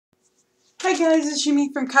Hi guys, it's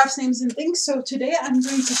Jimmy from Crafts Names and Things. So today I'm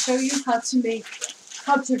going to show you how to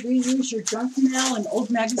reuse your junk mail and old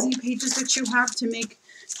magazine pages that you have to make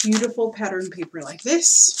beautiful pattern paper like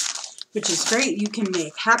this, which is great. You can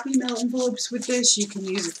make happy mail envelopes with this. You can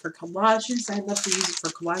use it for collages. I love to use it for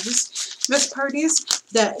collages. The best part is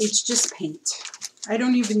that it's just paint. I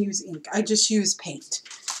don't even use ink. I just use paint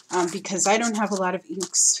because I don't have a lot of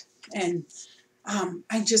inks, and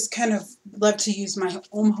I just kind of love to use my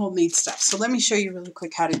own homemade stuff. So let me show you really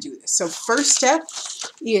quick how to do this. So first step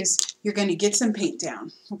is you're going to get some paint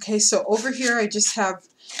down. Okay, so over here I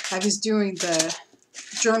was doing the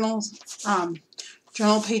journal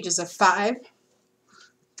pages of 5,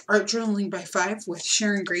 art journaling by 5 with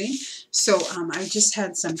Sharon Green. So I just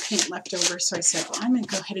had some paint left over, so I said, well, I'm going to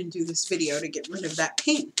go ahead and do this video to get rid of that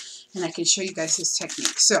paint, and I can show you guys this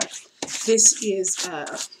technique. So this is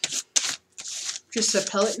just a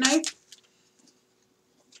pellet knife,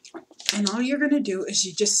 and all you're going to do is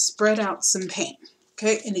you just spread out some paint,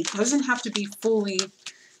 okay? And it doesn't have to be fully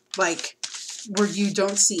like where you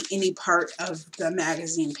don't see any part of the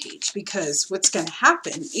magazine page, because what's going to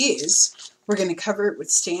happen is we're going to cover it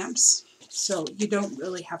with stamps, so you don't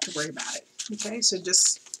really have to worry about it, okay? So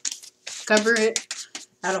just cover it,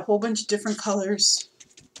 add a whole bunch of different colors.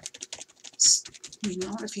 You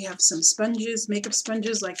know, if you have some sponges, makeup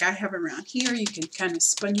sponges like I have around here, you can kind of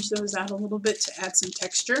sponge those out a little bit to add some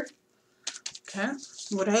texture. Okay,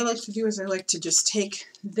 what I like to do is I like to just take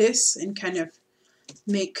this and kind of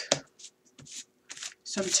make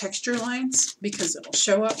some texture lines, because it'll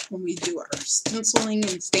show up when we do our stenciling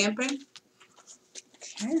and stamping.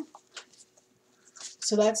 Okay,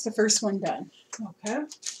 so that's the first one done. Okay,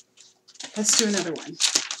 let's do another one.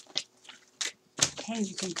 Okay,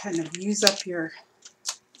 you can kind of use up your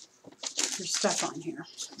stuff on here.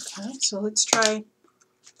 Okay, so let's try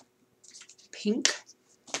pink.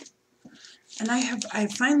 And I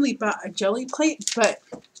finally bought a jelly plate, but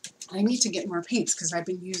I need to get more paints because I've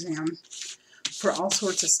been using them for all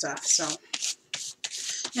sorts of stuff. So,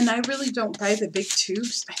 and I really don't buy the big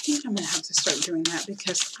tubes. I think I'm going to have to start doing that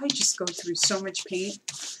because I just go through so much paint.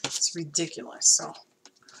 It's ridiculous. So,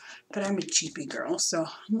 but I'm a cheapy girl, so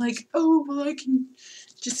I'm like, oh, well, I can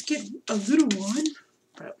just get a little one.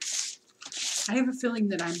 But I have a feeling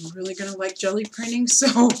that I'm really going to like jelly printing,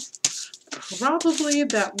 so probably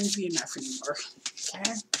that won't be enough anymore.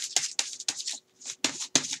 Okay.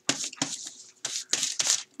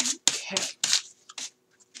 Okay.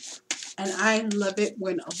 And I love it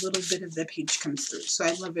when a little bit of the page comes through. So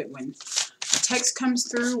I love it when text comes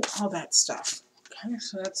through, all that stuff. Okay,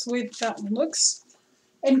 so that's the way that one looks.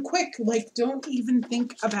 And quick, like, don't even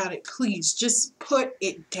think about it, please. Just put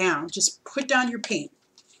it down. Just put down your paint.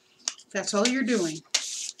 That's all you're doing.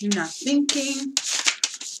 You're not thinking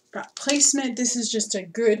about placement. This is just a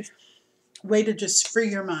good way to just free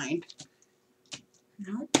your mind.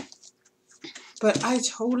 You know? But I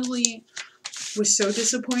totally was so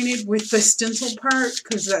disappointed with the stencil part,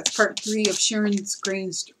 because that's part 3 of Sharon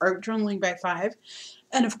Green's art journaling by 5.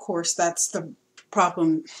 And of course, that's the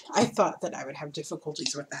problem. I thought that I would have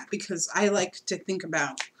difficulties with that because I like to think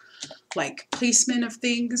about like placement of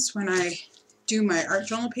things when I do my art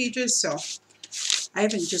journal pages. So I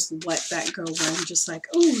haven't just let that go where I'm just like,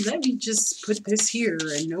 oh, let me just put this here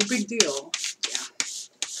and no big deal. Yeah,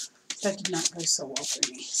 that did not go so well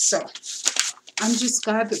for me. So I'm just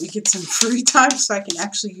glad that we get some free time so I can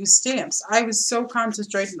actually use stamps. I was so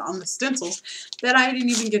concentrated on the stencils that I didn't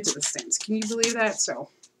even get to the stamps. Can you believe that? So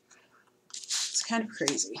it's kind of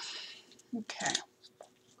crazy. Okay.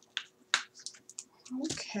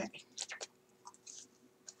 Okay.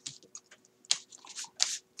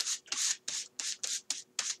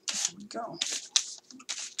 There we go.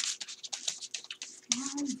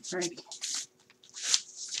 Alrighty.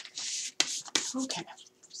 Okay.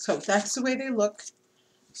 So that's the way they look.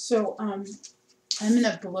 So I'm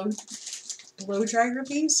gonna blow dryer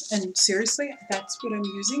these, and seriously, that's what I'm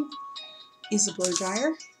using is a blow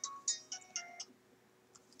dryer.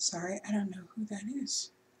 Sorry, I don't know who that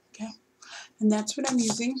is. Okay, and that's what I'm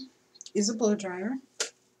using is a blow dryer.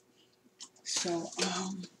 So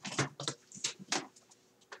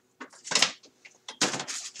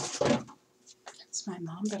that's my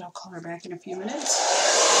mom, but I'll call her back in a few minutes.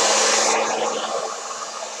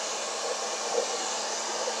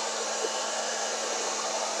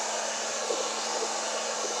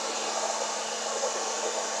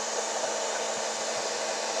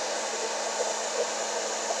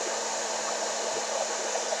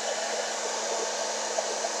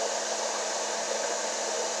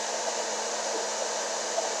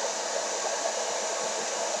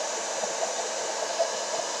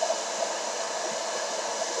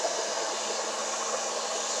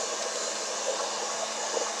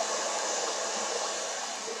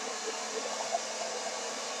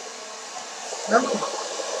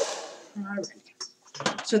 Alright.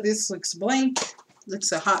 So this looks blank.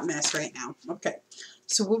 Looks a hot mess right now. Okay.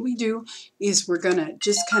 So what we do is we're gonna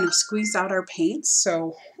just kind of squeeze out our paints.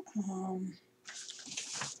 So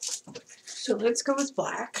let's go with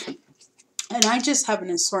black. And I just have an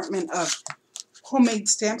assortment of homemade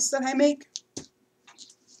stamps that I make.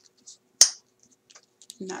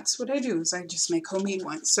 And that's what I do, is I just make homemade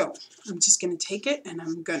ones. So I'm just going to take it and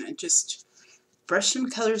I'm going to just brush some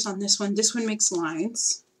colors on this one. This one makes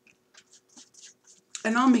lines.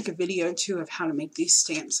 And I'll make a video too of how to make these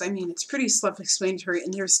stamps. I mean, it's pretty self-explanatory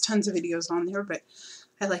and there's tons of videos on there, but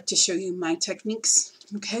I like to show you my techniques.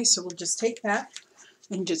 Okay, so we'll just take that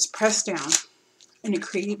and just press down. And it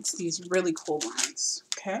creates these really cool lines,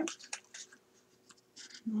 okay?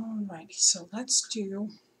 Alrighty, so let's do...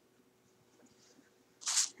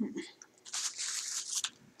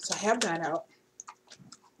 So I have that out.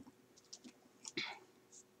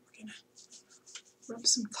 We're gonna rub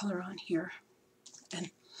some color on here.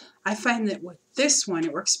 And I find that with this one,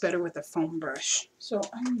 it works better with a foam brush. So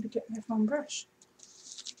I need to get my foam brush.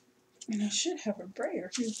 And I should have a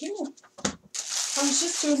brayer here too. I was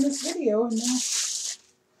just doing this video and now...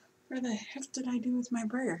 Where the heck did I do with my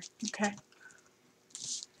brayer? Okay.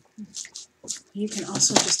 You can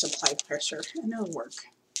also just apply pressure and it'll work.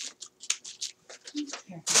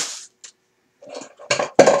 Okay.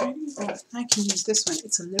 Oh, I can use this one.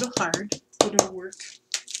 It's a little hard, but it'll work.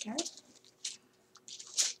 Okay.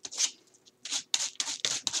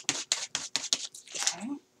 Okay.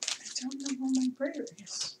 I don't know where my brayer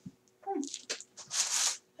is.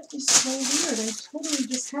 That is so weird. I totally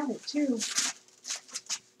just had it too.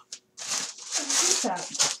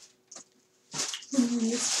 That when you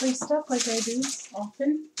misplace stuff like I do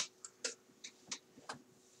often.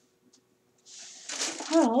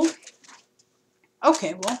 Well,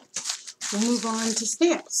 okay, well, we'll move on to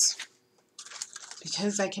stamps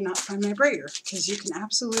because I cannot find my brayer, because you can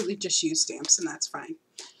absolutely just use stamps and that's fine.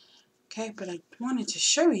 Okay, but I wanted to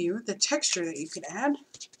show you the texture that you could add.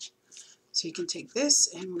 So you can take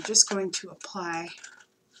this and we're just going to apply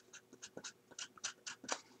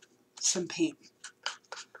some paint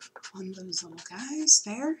on those little guys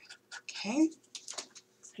there. Okay,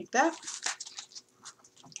 like that.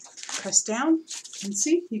 Press down and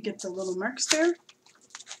see, you get the little marks there.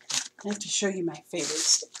 I have to show you my favorite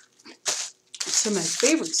stamp. So my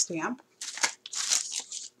favorite stamp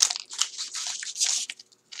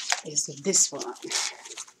is this one.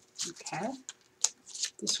 Okay,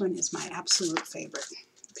 this one is my absolute favorite.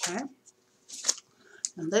 Okay,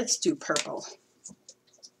 and let's do purple.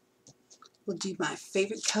 We'll do my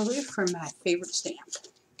favorite color for my favorite stamp.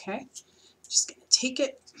 Okay, just gonna take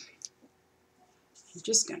it. I'm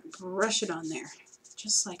just gonna brush it on there,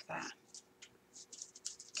 just like that.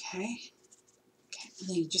 Okay. Okay, and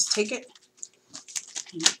then you just take it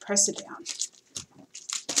and you press it down.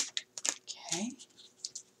 Okay.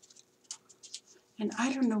 And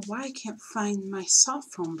I don't know why I can't find my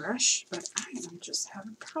soft foam brush, but I am just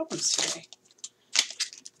having problems today.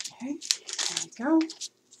 Okay, there we go.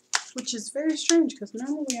 Which is very strange because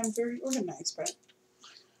normally I'm very organized, but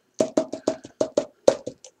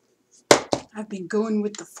I've been going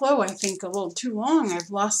with the flow, I think, a little too long. I've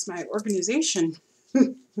lost my organization.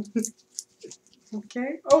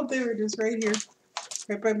 Okay, oh, there it is right here,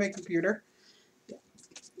 right by my computer.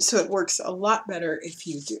 So it works a lot better if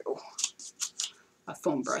you do a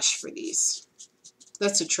foam brush for these.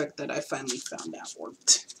 That's a trick that I finally found out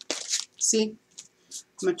worked. See?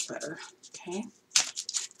 Much better. Okay.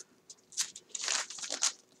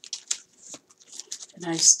 And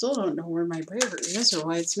I still don't know where my brayer is or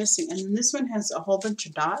why it's missing. And then this one has a whole bunch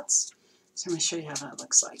of dots. So I'm going to show you how that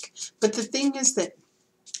looks like. But the thing is that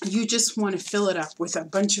you just want to fill it up with a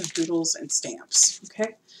bunch of doodles and stamps.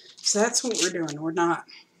 Okay? So that's what we're doing. We're not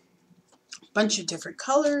a bunch of different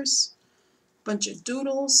colors, bunch of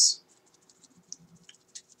doodles.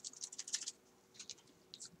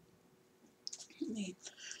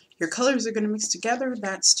 Your colors are going to mix together.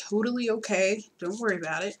 That's totally okay. Don't worry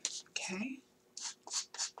about it. Okay?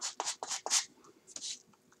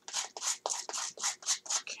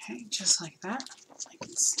 Okay, just like that. I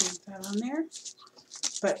can stamp that on there.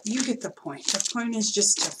 But you get the point. The point is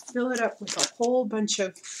just to fill it up with a whole bunch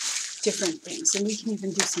of different things. And we can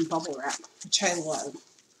even do some bubble wrap, which I love.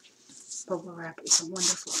 Bubble wrap is a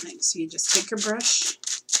wonderful thing. So you just take your brush,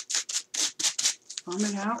 foam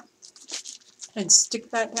it out, and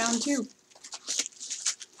stick that down too.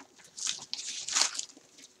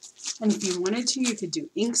 And if you wanted to, you could do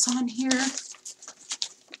inks on here.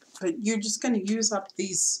 But you're just going to use up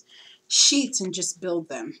these sheets and just build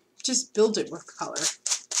them. Just build it with color.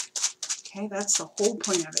 Okay, that's the whole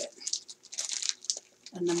point of it.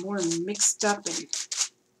 And the more mixed up and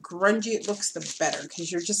grungy it looks, the better,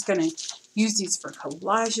 because you're just going to use these for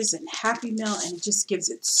collages and Happy Mail, and it just gives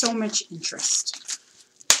it so much interest.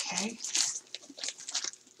 Okay.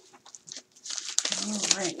 All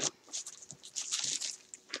right.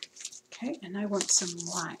 Okay, and I want some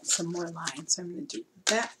lines, some more lines. So I'm going to do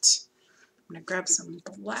that. I'm going to grab some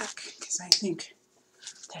black because I think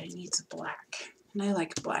that it needs black. And I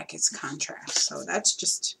like black as contrast, so that's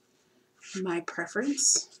just my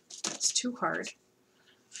preference. That's too hard.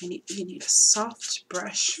 You need a soft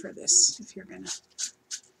brush for this if you're going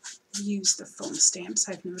to use the foam stamps.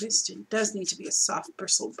 I've noticed it does need to be a soft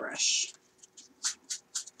bristle brush.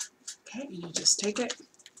 Okay, and you just take it,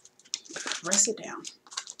 press it down.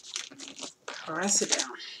 Press it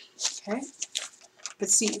down. Okay? But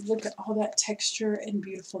see, look at all that texture and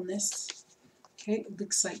beautifulness. Okay? It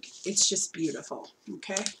looks like it's just beautiful.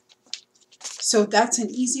 Okay? So that's an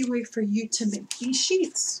easy way for you to make these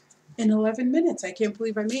sheets in 11 minutes. I can't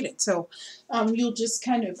believe I made it. So you'll just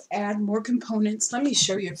kind of add more components. Let me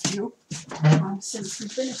show you a few. Since we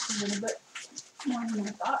finished a little bit more than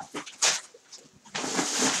I thought.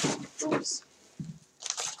 Oops.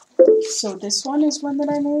 So this one is one that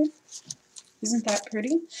I made. Isn't that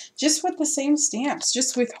pretty? Just with the same stamps,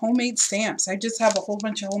 just with homemade stamps. I just have a whole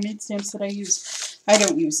bunch of homemade stamps that I use. I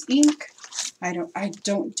don't use ink. I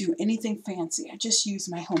don't do anything fancy. I just use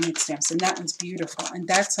my homemade stamps, and that one's beautiful. And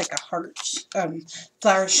that's like a heart,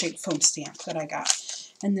 flower-shaped foam stamp that I got.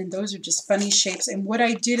 And then those are just funny shapes. And what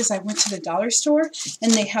I did is I went to the dollar store,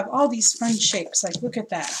 and they have all these fun shapes. Like, look at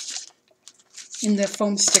that in the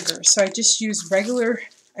foam stickers. So I just use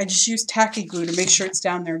tacky glue to make sure it's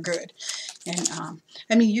down there good. And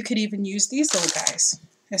I mean, you could even use these little guys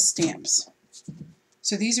as stamps.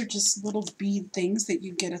 So these are just little bead things that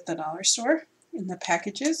you get at the dollar store in the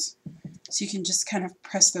packages. So you can just kind of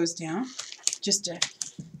press those down just to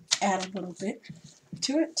add a little bit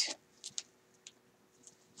to it.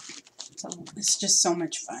 So it's just so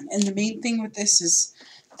much fun. And the main thing with this is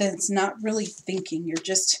that it's not really thinking. You're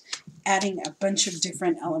just adding a bunch of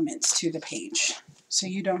different elements to the page. So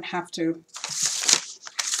you don't have to,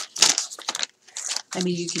 I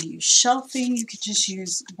mean, you could use shelving, you could just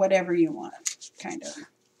use whatever you want, kind of,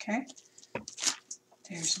 okay?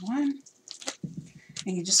 There's one.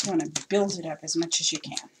 And you just want to build it up as much as you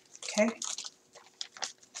can, okay?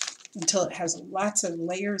 Until it has lots of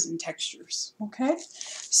layers and textures, okay?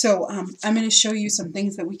 So I'm going to show you some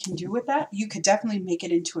things that we can do with that. You could definitely make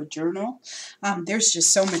it into a journal. There's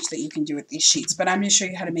just so much that you can do with these sheets, but I'm going to show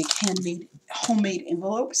you how to make homemade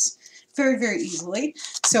envelopes very, very easily.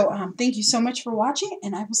 So thank you so much for watching,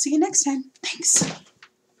 and I will see you next time. Thanks.